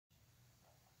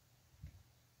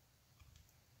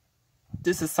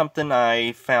This is something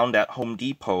I found at Home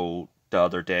Depot the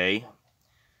other day.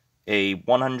 A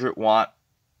 100 watt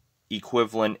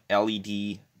equivalent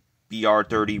LED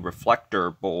BR30 reflector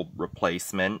bulb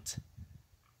replacement,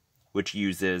 which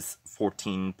uses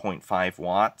 14.5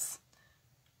 watts,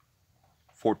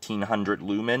 1400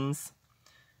 lumens.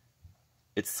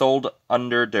 It's sold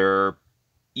under their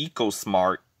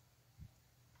EcoSmart,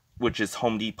 which is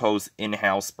Home Depot's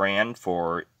in-house brand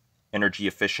for energy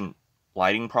efficient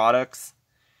lighting products.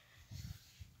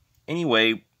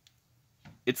 Anyway,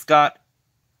 it's got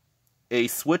a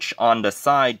switch on the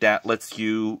side that lets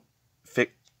you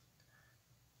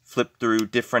flip through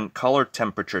different color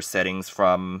temperature settings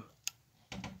from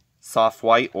soft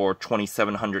white or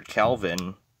 2700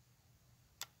 Kelvin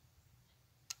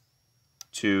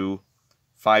to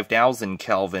 5000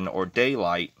 Kelvin or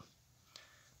daylight.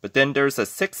 But then there's a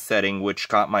sixth setting which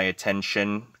got my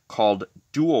attention called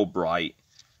DuoBright.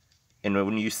 And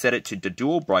when you set it to the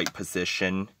DuoBright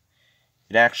position,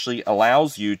 it actually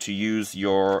allows you to use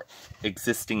your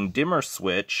existing dimmer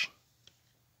switch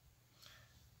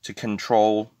to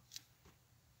control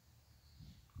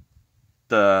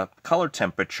the color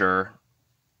temperature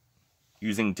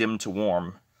using dim to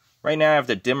warm. Right now I have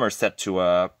the dimmer set to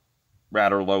a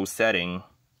rather low setting,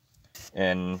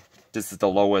 and this is the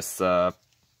lowest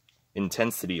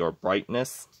intensity or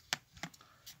brightness.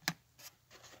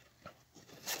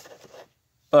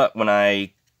 But when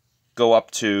I go up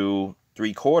to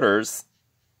 3/4,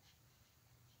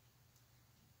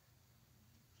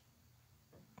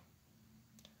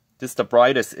 this is the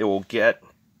brightest it will get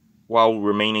while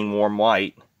remaining warm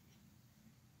white.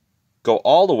 Go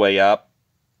all the way up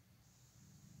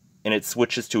and it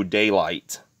switches to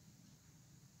daylight.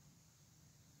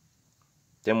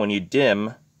 Then when you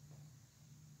dim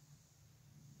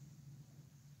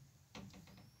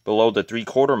below the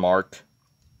 3/4 mark,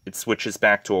 it switches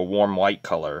back to a warm white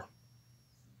color.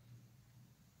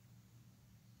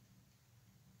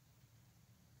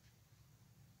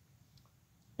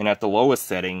 And at the lowest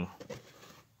setting,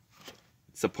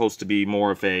 it's supposed to be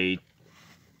more of a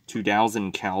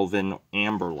 2000 Kelvin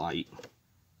amber light.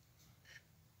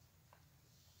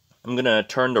 I'm gonna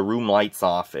turn the room lights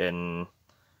off and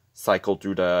cycle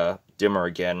through the dimmer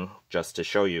again just to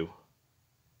show you.